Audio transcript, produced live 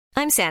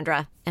I'm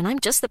Sandra, and I'm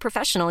just the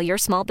professional your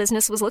small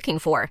business was looking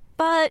for.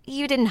 But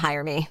you didn't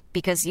hire me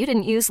because you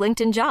didn't use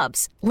LinkedIn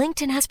Jobs.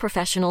 LinkedIn has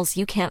professionals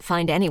you can't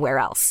find anywhere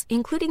else,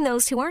 including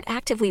those who aren't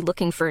actively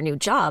looking for a new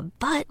job,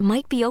 but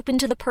might be open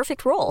to the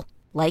perfect role,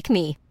 like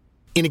me.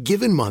 In a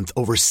given month,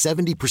 over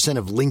 70%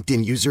 of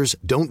LinkedIn users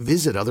don't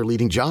visit other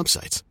leading job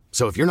sites.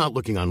 So if you're not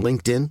looking on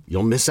LinkedIn,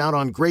 you'll miss out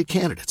on great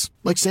candidates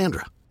like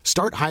Sandra.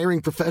 Start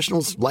hiring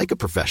professionals like a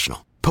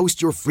professional.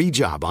 Post your free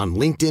job on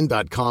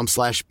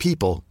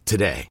linkedin.com/people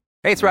today.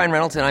 Hey, it's Ryan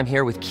Reynolds, and I'm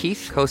here with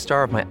Keith,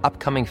 co-star of my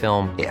upcoming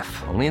film, If,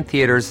 only in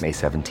theaters May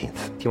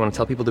 17th. Do you want to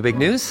tell people the big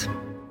news?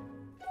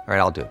 All right,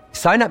 I'll do it.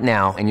 Sign up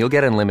now and you'll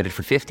get unlimited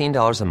for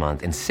 $15 a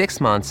month and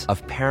 6 months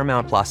of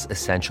Paramount Plus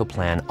Essential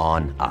Plan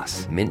on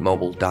us.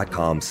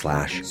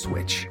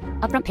 MintMobile.com/switch.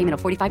 Upfront payment of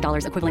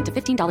 $45 equivalent to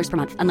 $15 per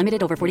month.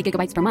 Unlimited over 40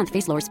 gigabytes per month.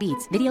 Face lower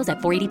speeds. Videos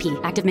at 480p.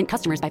 Active Mint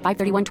customers by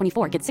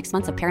 531.24 get 6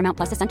 months of Paramount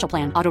Plus Essential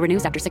Plan. Auto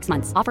renews after 6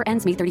 months. Offer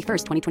ends May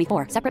 31st,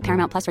 2024. Separate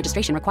Paramount Plus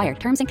registration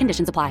required. Terms and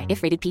conditions apply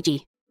if rated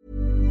PG.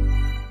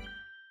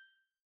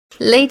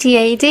 Lady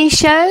AD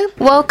Show.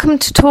 Welcome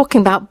to talking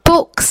about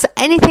books.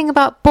 Anything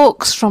about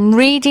books, from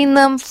reading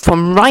them,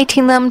 from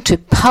writing them, to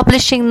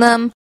publishing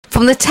them.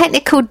 From the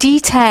technical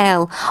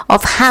detail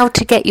of how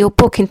to get your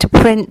book into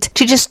print,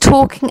 to just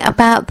talking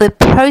about the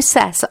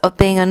process of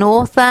being an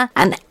author,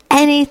 and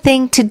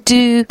anything to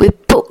do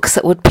with books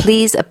that would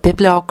please a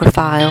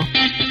bibliophile.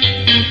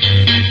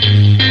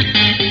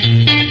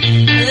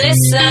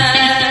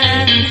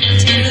 Listen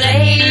to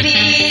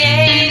Lady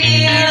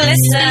AD.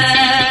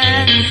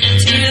 Listen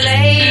to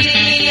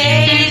Lady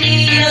AD.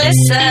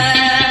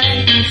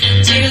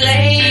 Listen to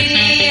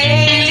Lady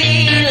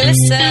AD.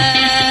 Listen.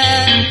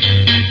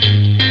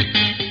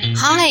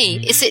 Hi,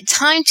 is it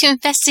time to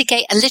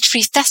investigate a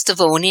literary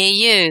festival near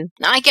you?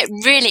 Now, I get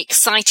really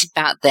excited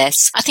about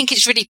this. I think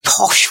it's really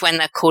posh when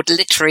they're called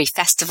literary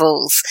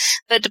festivals.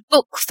 But a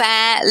book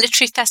fair,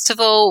 literary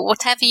festival,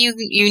 whatever you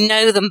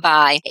know them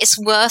by, it's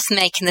worth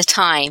making the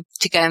time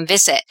to go and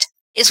visit.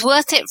 It's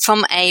worth it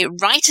from a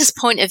writer's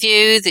point of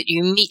view, that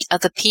you meet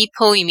other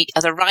people, you meet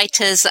other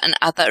writers and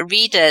other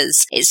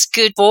readers. It's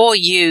good for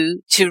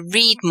you to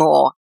read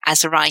more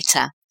as a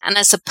writer. And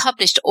as a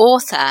published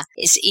author,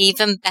 it's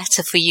even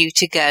better for you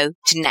to go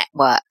to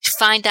network, to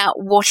find out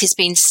what is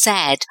being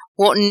said,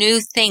 what new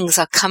things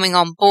are coming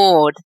on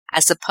board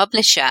as a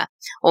publisher,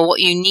 or what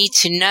you need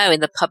to know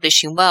in the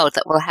publishing world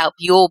that will help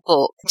your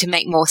book to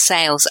make more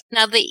sales.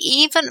 Now, the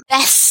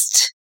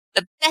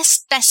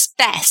best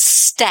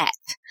step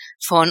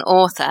for an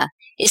author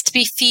is to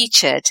be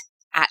featured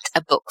at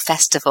a book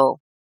festival.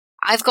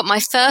 I've got my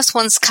first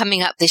ones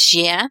coming up this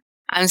year.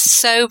 I'm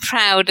so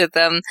proud of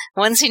them.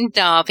 One's in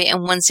Derby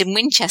and one's in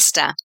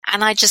Winchester.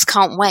 And I just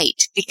can't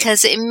wait,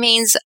 because it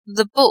means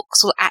the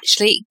books will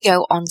actually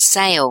go on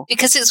sale.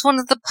 Because it's one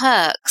of the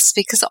perks,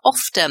 because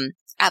often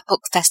at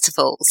book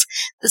festivals,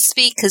 the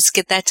speakers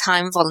give their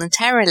time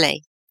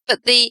voluntarily.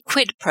 But the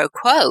quid pro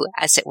quo,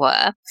 as it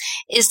were,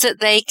 is that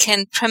they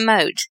can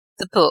promote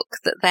the book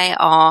that they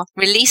are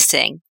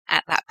releasing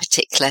at that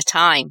particular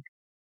time.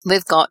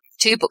 We've got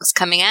 2 books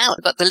coming out.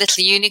 We've got The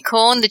Little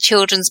Unicorn, the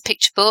children's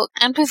picture book,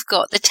 and we've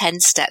got The 10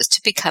 Steps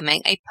to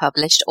Becoming a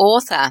Published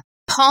Author.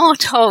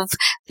 Part of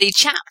the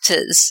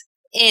chapters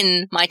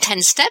in my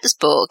 10 Steps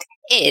book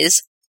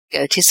is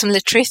go to some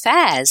literary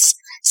fairs,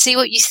 see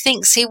what you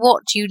think, see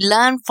what you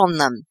learn from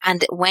them,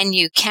 and when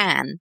you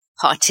can,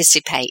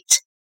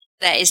 participate.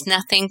 There is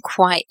nothing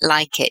quite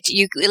like it.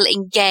 You feel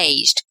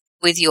engaged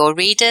with your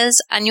readers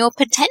and your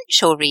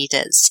potential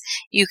readers.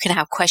 You can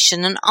have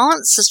question and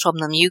answers from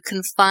them. You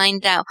can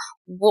find out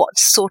what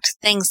sort of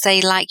things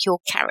they like your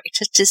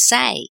character to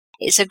say.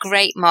 It's a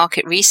great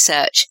market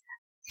research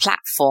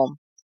platform.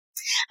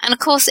 And of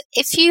course,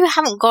 if you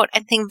haven't got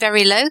anything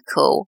very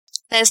local,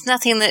 there's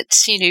nothing that,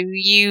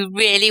 you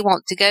really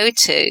want to go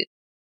to,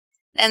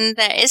 then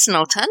there is an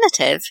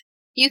alternative.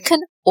 You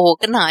can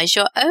organize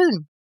your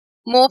own.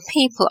 More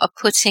people are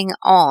putting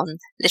on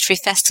literary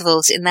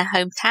festivals in their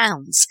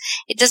hometowns.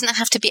 It doesn't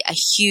have to be a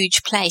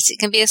huge place. It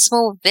can be a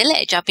small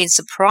village. I've been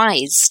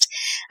surprised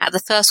at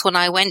the first one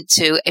I went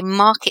to in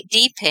Market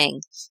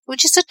Deeping,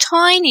 which is a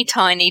tiny,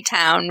 tiny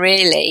town,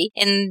 really,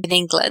 in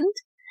England.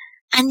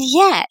 And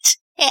yet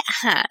it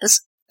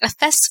has a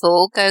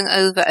festival going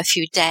over a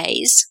few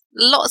days,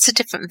 lots of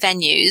different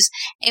venues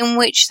in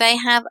which they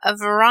have a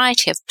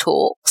variety of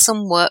talks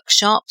and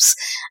workshops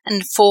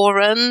and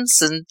forums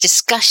and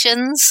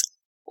discussions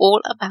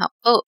all about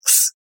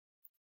books.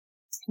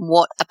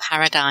 What a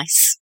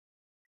paradise.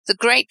 The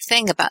great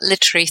thing about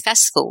literary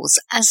festivals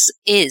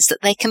is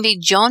that they can be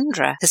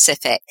genre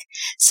specific.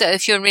 So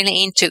if you're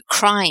really into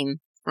crime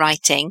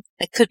writing,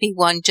 there could be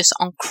one just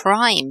on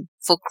crime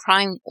for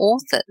crime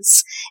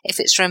authors. If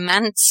it's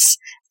romance,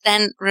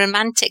 then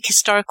romantic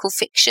historical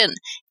fiction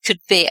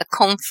could be a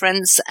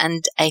conference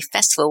and a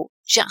festival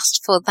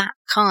just for that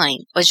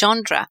kind of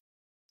genre.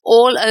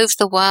 All over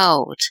the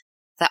world,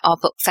 there are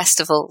book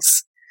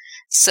festivals.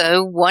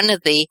 So one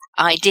of the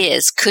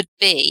ideas could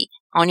be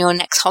on your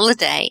next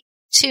holiday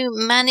to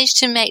manage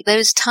to make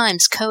those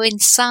times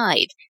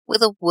coincide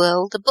with a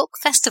World Book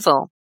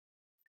Festival.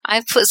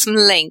 I've put some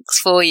links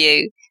for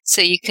you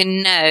so you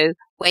can know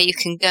where you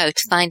can go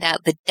to find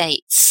out the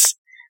dates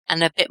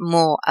and a bit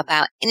more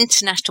about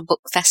international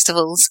book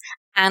festivals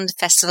and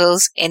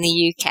festivals in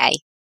the UK.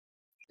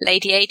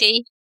 Lady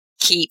AD,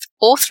 keep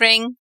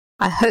authoring.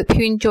 I hope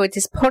you enjoyed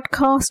this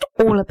podcast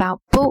all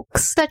about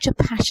books. Such a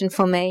passion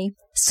for me.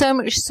 So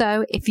much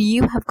so, if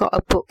you have got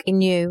a book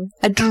in you,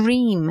 a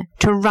dream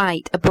to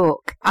write a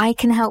book, I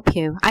can help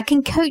you. I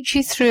can coach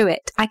you through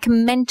it. I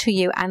can mentor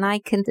you, and I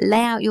can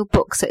lay out your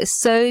book so it's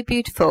so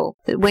beautiful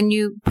that when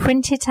you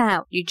print it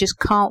out, you just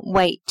can't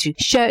wait to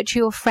show it to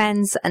your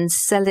friends and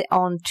sell it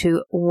on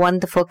to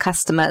wonderful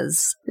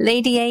customers.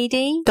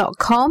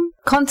 LadyAD.com.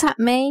 Contact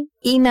me,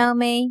 email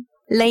me,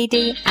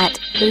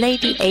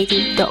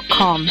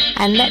 lady@ladyad.com,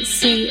 and let's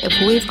see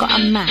if we've got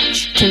a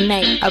match to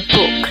make a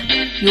book,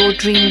 your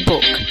dream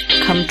book,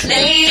 come true.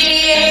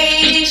 Lady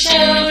AD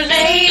Show,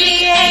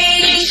 Lady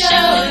AD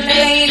Show,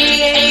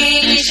 Lady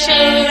AD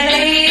Show,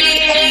 Lady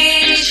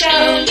AD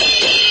Show.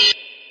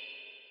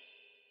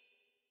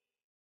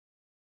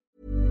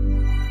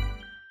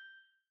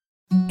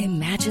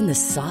 Imagine the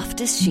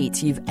softest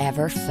sheets you've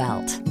ever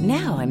felt.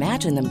 Now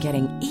imagine them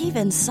getting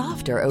even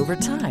softer over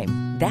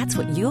time. That's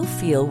what you'll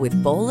feel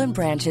with Boll &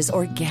 Branch's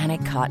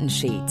organic cotton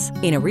sheets.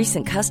 In a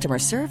recent customer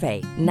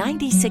survey,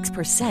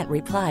 96%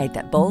 replied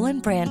that Boll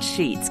 & Branch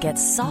sheets get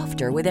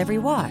softer with every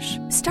wash.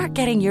 Start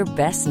getting your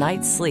best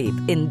night's sleep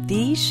in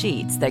these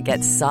sheets that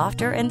get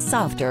softer and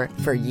softer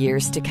for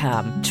years to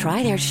come.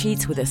 Try their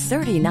sheets with a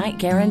 30-night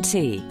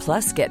guarantee.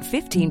 Plus, get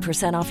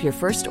 15% off your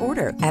first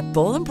order at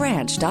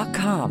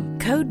bollandbranch.com.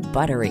 Code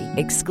BUTTERY.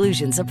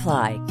 Exclusions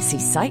apply. See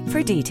site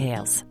for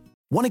details.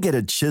 Want to get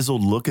a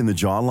chiseled look in the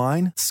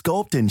jawline?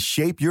 Sculpt and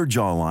shape your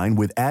jawline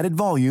with added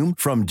volume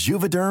from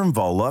Juvederm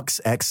Volux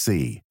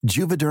XC.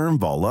 Juvederm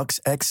Volux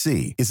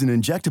XC is an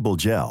injectable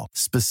gel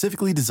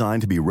specifically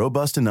designed to be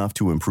robust enough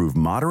to improve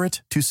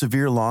moderate to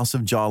severe loss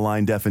of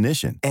jawline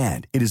definition.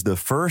 And it is the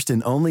first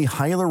and only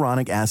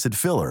hyaluronic acid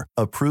filler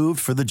approved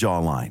for the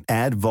jawline.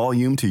 Add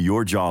volume to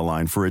your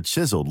jawline for a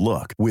chiseled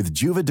look with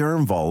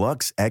Juvederm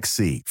Volux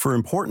XC. For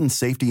important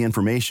safety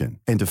information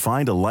and to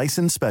find a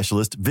licensed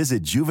specialist,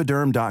 visit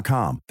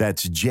Juvederm.com.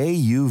 That's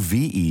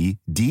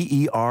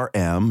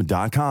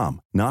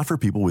Juvederm.com. Not for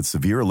people with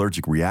severe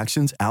allergic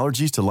reactions,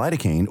 allergies to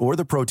lidocaine, or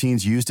the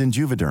proteins used in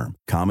Juvederm.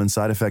 Common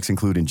side effects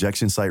include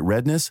injection site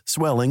redness,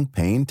 swelling,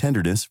 pain,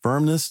 tenderness,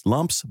 firmness,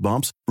 lumps,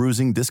 bumps,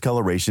 bruising,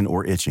 discoloration,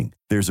 or itching.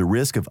 There's a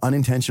risk of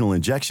unintentional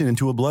injection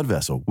into a blood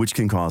vessel, which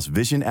can cause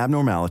vision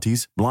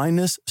abnormalities,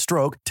 blindness,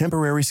 stroke,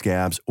 temporary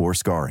scabs, or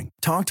scarring.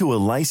 Talk to a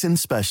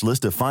licensed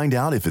specialist to find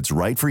out if it's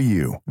right for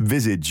you.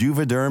 Visit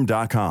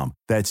Juvederm.com.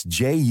 That's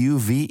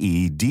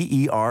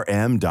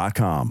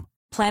Juvederm.com.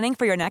 Planning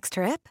for your next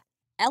trip?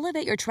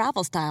 Elevate your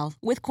travel style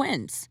with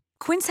Quince.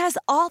 Quince has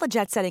all the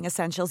jet-setting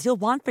essentials you'll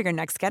want for your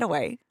next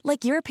getaway,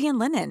 like European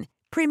linen,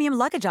 premium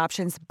luggage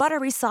options,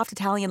 buttery soft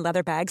Italian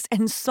leather bags,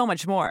 and so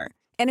much more.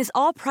 And is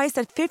all priced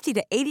at 50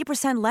 to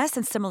 80% less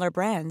than similar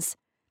brands.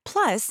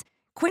 Plus,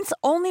 Quince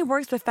only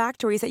works with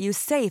factories that use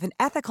safe and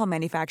ethical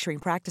manufacturing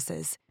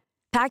practices.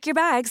 Pack your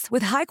bags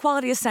with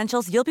high-quality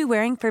essentials you'll be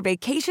wearing for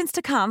vacations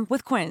to come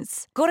with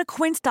Quince. Go to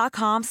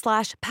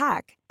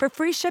quince.com/pack for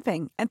free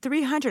shipping and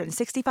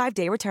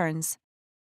 365-day returns.